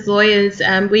us as lawyers,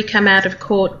 we come out of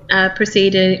court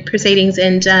proceedings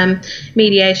and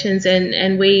mediations,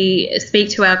 and we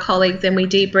speak to our colleagues and we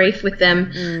debrief with them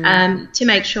to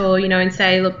make sure, and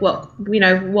say, look,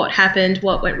 what happened,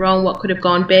 what went wrong, what could have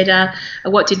gone better,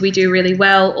 what did we do really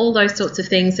well, all those sorts of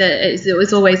things. It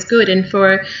was always good, and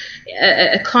for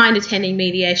a client attending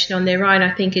mediation on their own,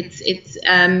 I think it's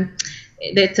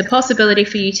a possibility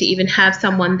for you to even have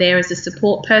someone there as a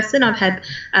support person. I've had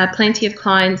plenty of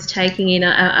clients taking in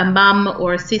a mum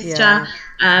or a sister.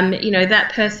 Yeah.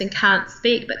 That person can't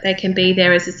speak, but they can be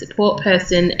there as a support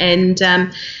person. And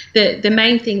the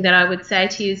main thing that I would say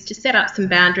to you is to set up some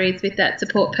boundaries with that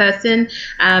support person.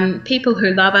 People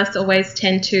who love us always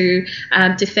tend to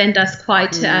defend us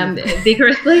quite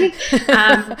vigorously.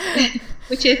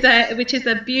 Which is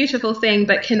a beautiful thing,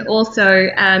 but can also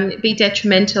be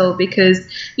detrimental, because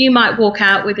you might walk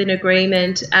out with an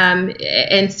agreement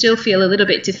and still feel a little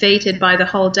bit defeated by the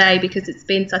whole day because it's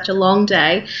been such a long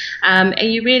day. And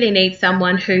you really need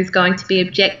someone who's going to be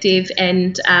objective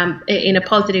and in a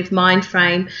positive mind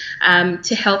frame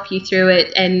to help you through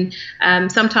it. And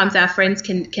sometimes our friends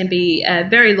can be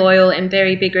very loyal and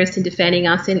very vigorous in defending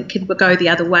us, and it could go the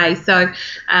other way. So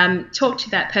talk to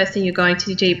that person you're going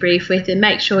to debrief with, and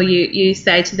make sure you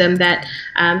say to them that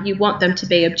you want them to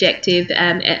be objective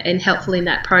and helpful in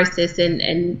that process,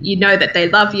 and you know that they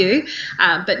love you,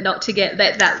 but not to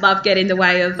let that love get in the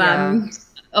way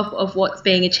of what's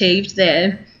being achieved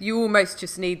there. You almost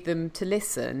just need them to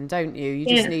listen, don't you? You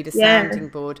just need a sounding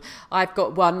board. I've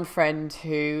got one friend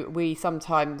who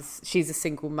she's a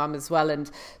single mum as well, and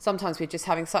sometimes we're just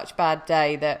having such a bad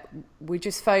day that we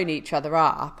just phone each other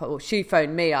up, or she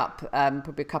phoned me up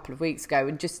probably a couple of weeks ago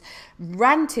and just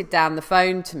ranted down the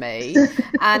phone to me.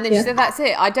 And then she said, that's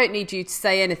it, I don't need you to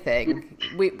say anything.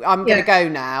 I'm going to go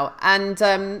now. And,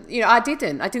 I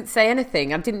didn't say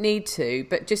anything. I didn't need to,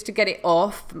 but just to get it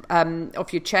off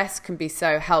your chest can be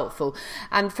so helpful,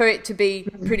 and for it to be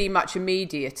pretty much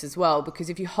immediate as well, because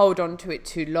if you hold on to it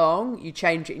too long, you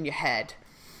change it in your head.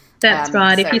 That's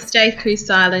right. If you stay too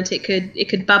silent, it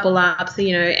could bubble up,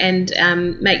 and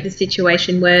make the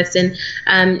situation worse. And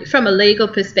from a legal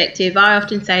perspective, I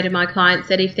often say to my clients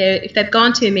that if they've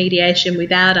gone to a mediation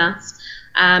without us,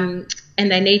 and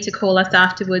they need to call us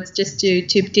afterwards just to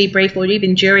debrief, or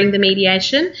even during the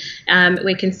mediation,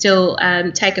 we can still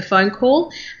take a phone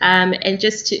call and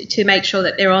just to make sure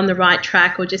that they're on the right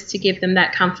track, or just to give them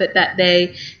that comfort that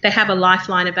they have a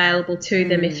lifeline available to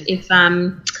them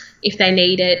if they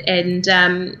need it. And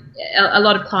a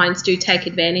lot of clients do take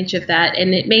advantage of that,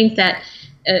 and it means that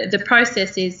the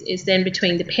process is then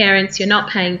between the parents. You're not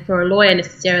paying for a lawyer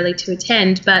necessarily to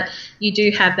attend, but you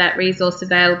do have that resource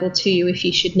available to you if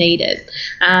you should need it.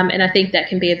 And I think that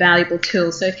can be a valuable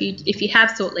tool. So if you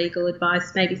have sought legal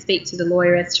advice, maybe speak to the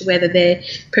lawyer as to whether they're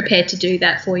prepared to do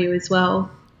that for you as well.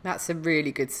 That's a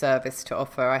really good service to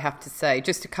offer, I have to say.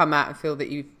 Just to come out and feel that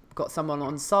you've got someone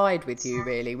on side with you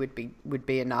really would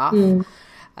be enough.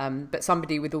 But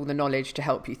somebody with all the knowledge to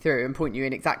help you through and point you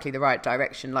in exactly the right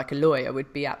direction, like a lawyer,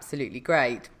 would be absolutely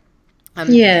great.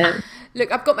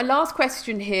 Look, I've got my last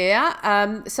question here.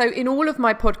 So in all of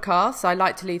my podcasts, I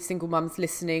like to leave single mums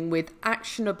listening with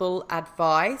actionable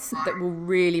advice that will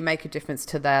really make a difference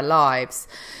to their lives.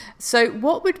 So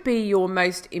what would be your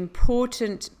most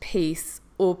important piece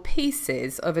or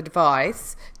pieces of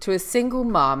advice to a single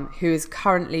mum who is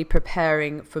currently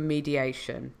preparing for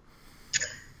mediation?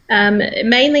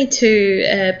 Mainly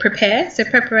to prepare. So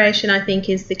preparation, I think,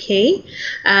 is the key.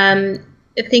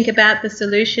 Think about the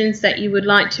solutions that you would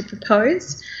like to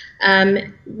propose.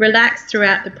 Relax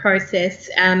throughout the process.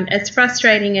 As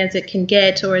frustrating as it can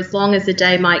get, or as long as the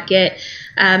day might get,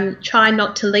 try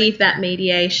not to leave that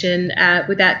mediation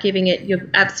without giving it your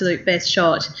absolute best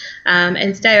shot,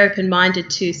 and stay open-minded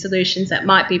to solutions that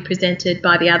might be presented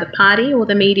by the other party or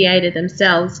the mediator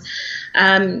themselves.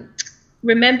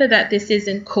 Remember that this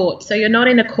isn't court, so you're not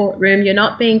in a courtroom, you're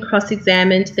not being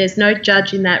cross-examined, there's no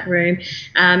judge in that room,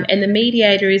 and the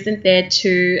mediator isn't there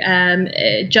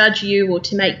to judge you or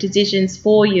to make decisions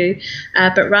for you,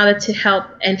 but rather to help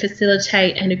and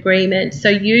facilitate an agreement. So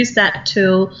use that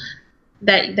tool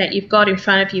that you've got in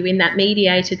front of you in that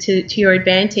mediator to your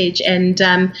advantage, and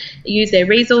use their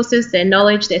resources, their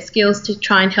knowledge, their skills to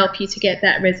try and help you to get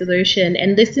that resolution.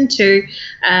 And listen to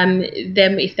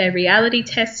them if they reality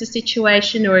test a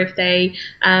situation, or if they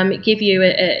give you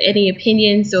any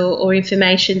opinions or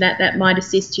information that might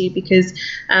assist you, because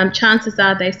chances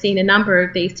are they've seen a number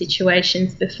of these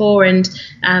situations before, and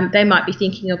they might be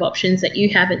thinking of options that you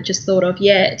haven't just thought of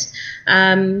yet.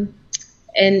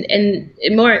 And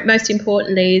most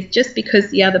importantly, is just because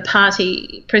the other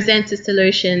party presents a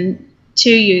solution to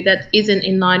you that isn't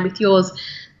in line with yours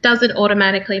doesn't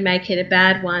automatically make it a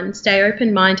bad one. Stay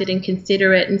open-minded and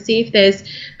consider it, and see if there's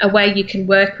a way you can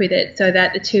work with it so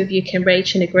that the two of you can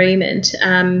reach an agreement,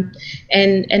 and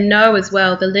know as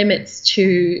well the limits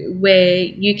to where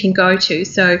you can go to.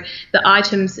 So the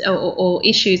items or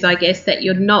issues, I guess, that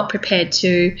you're not prepared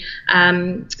to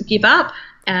give up.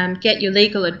 Get your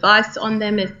legal advice on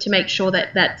them to make sure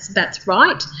that that's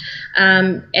right,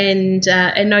 and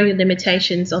know your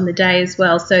limitations on the day as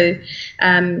well. So,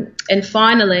 and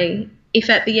finally, if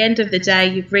at the end of the day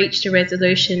you've reached a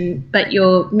resolution but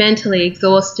you're mentally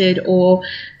exhausted, or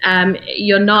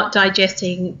you're not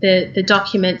digesting the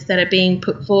documents that are being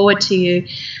put forward to you,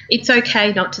 it's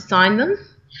okay not to sign them.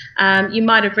 You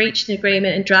might have reached an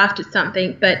agreement and drafted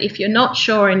something, but if you're not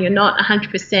sure and you're not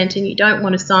 100% and you don't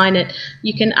want to sign it,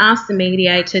 you can ask the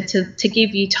mediator to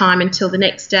give you time until the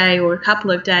next day or a couple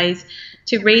of days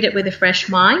to read it with a fresh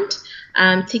mind,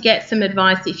 to get some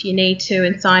advice if you need to,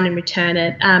 and sign and return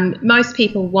it. Most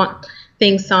people want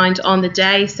things signed on the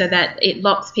day so that it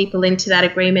locks people into that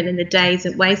agreement and the day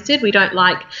isn't wasted. We don't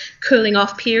like cooling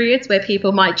off periods where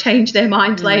people might change their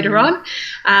minds later on.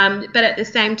 But at the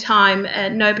same time,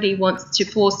 nobody wants to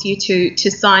force you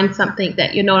to sign something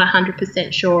that you're not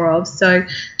 100% sure of. So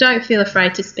don't feel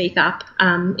afraid to speak up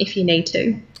if you need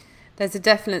to. There's a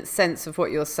definite sense of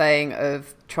what you're saying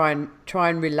of try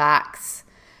and relax,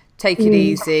 take it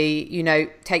easy,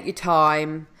 take your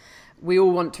time. We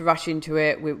all want to rush into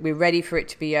it. We're ready for it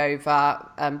to be over.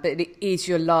 But it is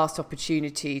your last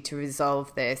opportunity to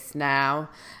resolve this now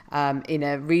in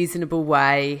a reasonable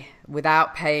way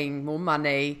without paying more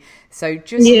money. So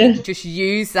just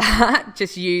use that.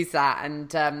 Just use that.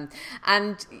 And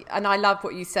I love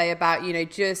what you say about,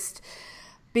 just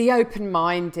be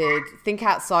open-minded, think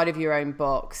outside of your own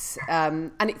box,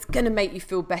 and it's going to make you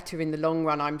feel better in the long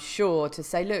run, I'm sure, to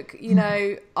say, look,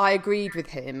 I agreed with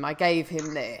him, I gave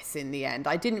him this in the end.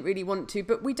 I didn't really want to,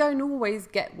 but we don't always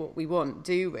get what we want,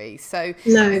 do we? So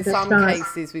in some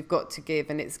cases we've got to give,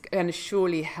 and it's going to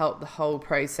surely help the whole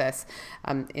process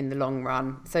in the long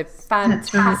run. So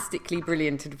fantastically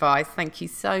brilliant advice. Thank you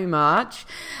so much.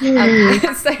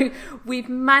 So we've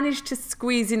managed to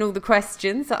squeeze in all the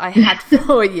questions that I had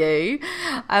for you.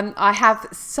 I have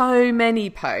so many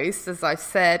posts, as I've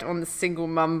said, on the Single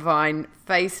Mum Vine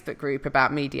Facebook group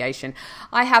about mediation.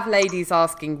 I have ladies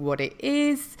asking what it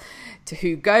is, to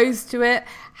who goes to it,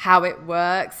 how it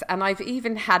works, and I've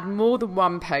even had more than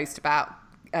one post about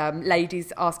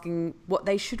ladies asking what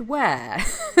they should wear.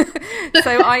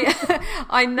 So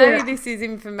I know this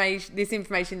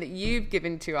information that you've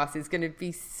given to us is going to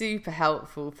be super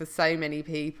helpful for so many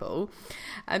people.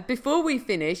 Before we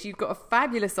finish, you've got a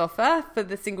fabulous offer for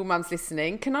the single mums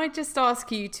listening. Can I just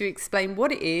ask you to explain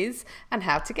what it is and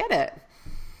how to get it?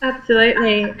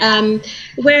 Absolutely.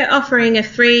 We're offering a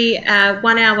free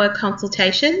 1-hour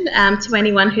consultation to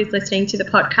anyone who's listening to the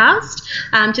podcast.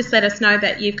 Just let us know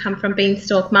that you've come from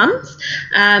Beanstalk Mums.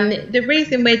 The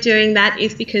reason we're doing that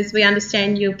is because we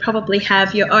understand you'll probably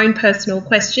have your own personal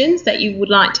questions that you would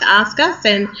like to ask us,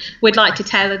 and we'd like to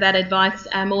tailor that advice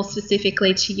more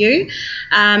specifically to you.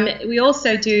 We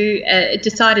also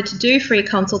decided to do free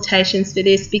consultations for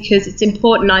this because it's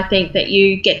important, I think, that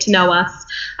you get to know us.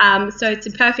 So it's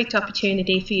a perfect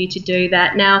opportunity for you to do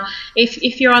that. Now,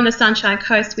 if you're on the Sunshine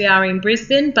Coast, we are in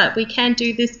Brisbane, but we can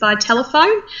do this by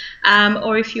telephone.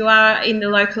 Or if you are in the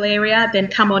local area, then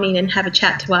come on in and have a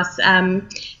chat to us,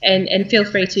 and feel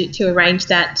free to arrange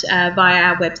that via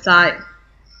our website.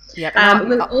 Yep.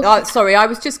 Sorry, I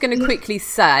was just going to quickly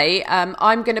say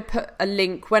I'm going to put a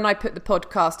link when I put the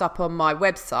podcast up on my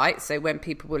website. So when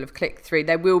people will have clicked through,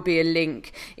 there will be a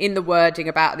link in the wording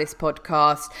about this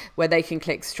podcast where they can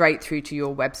click straight through to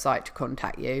your website to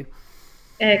contact you.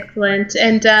 Excellent.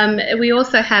 And we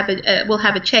also we'll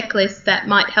have a checklist that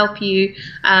might help you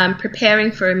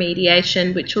preparing for a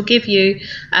mediation, which will give you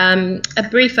a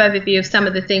brief overview of some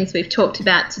of the things we've talked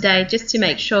about today, just to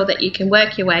make sure that you can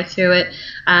work your way through it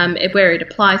where it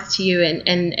applies to you,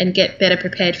 and get better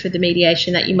prepared for the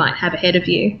mediation that you might have ahead of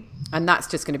you. And that's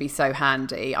just going to be so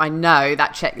handy. I know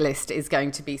that checklist is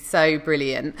going to be so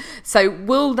brilliant. So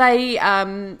will they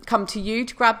come to you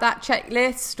to grab that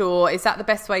checklist, or is that the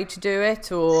best way to do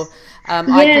it? Or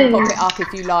I can pop it up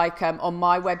if you like on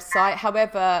my website,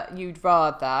 however you'd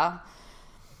rather.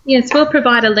 Yes, we'll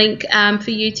provide a link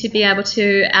for you to be able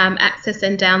to access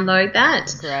and download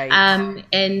that. Great.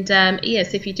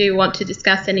 Yes, if you do want to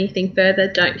discuss anything further,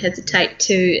 don't hesitate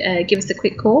to give us a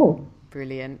quick call.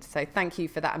 Brilliant. So thank you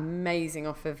for that amazing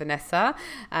offer, Vanessa,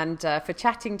 and for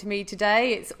chatting to me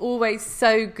today. It's always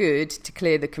so good to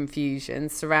clear the confusion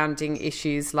surrounding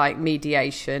issues like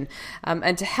mediation,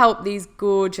 and to help these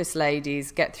gorgeous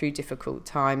ladies get through difficult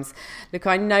times. Look,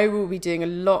 I know we'll be doing a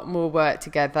lot more work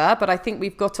together, but I think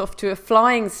we've got off to a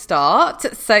flying start.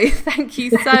 So thank you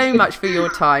so much for your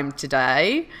time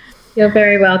today. You're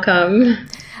very welcome.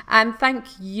 And thank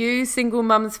you, single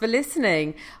mums, for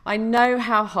listening. I know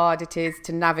how hard it is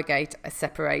to navigate a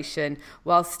separation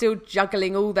while still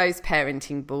juggling all those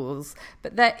parenting balls,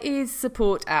 but there is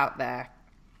support out there.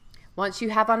 Once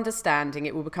you have understanding,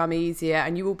 it will become easier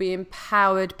and you will be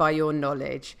empowered by your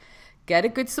knowledge. Get a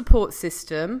good support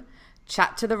system,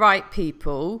 chat to the right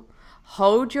people,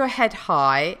 hold your head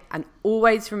high, and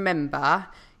always remember,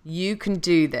 you can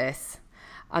do this.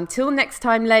 Until next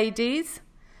time, ladies,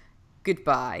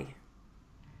 goodbye.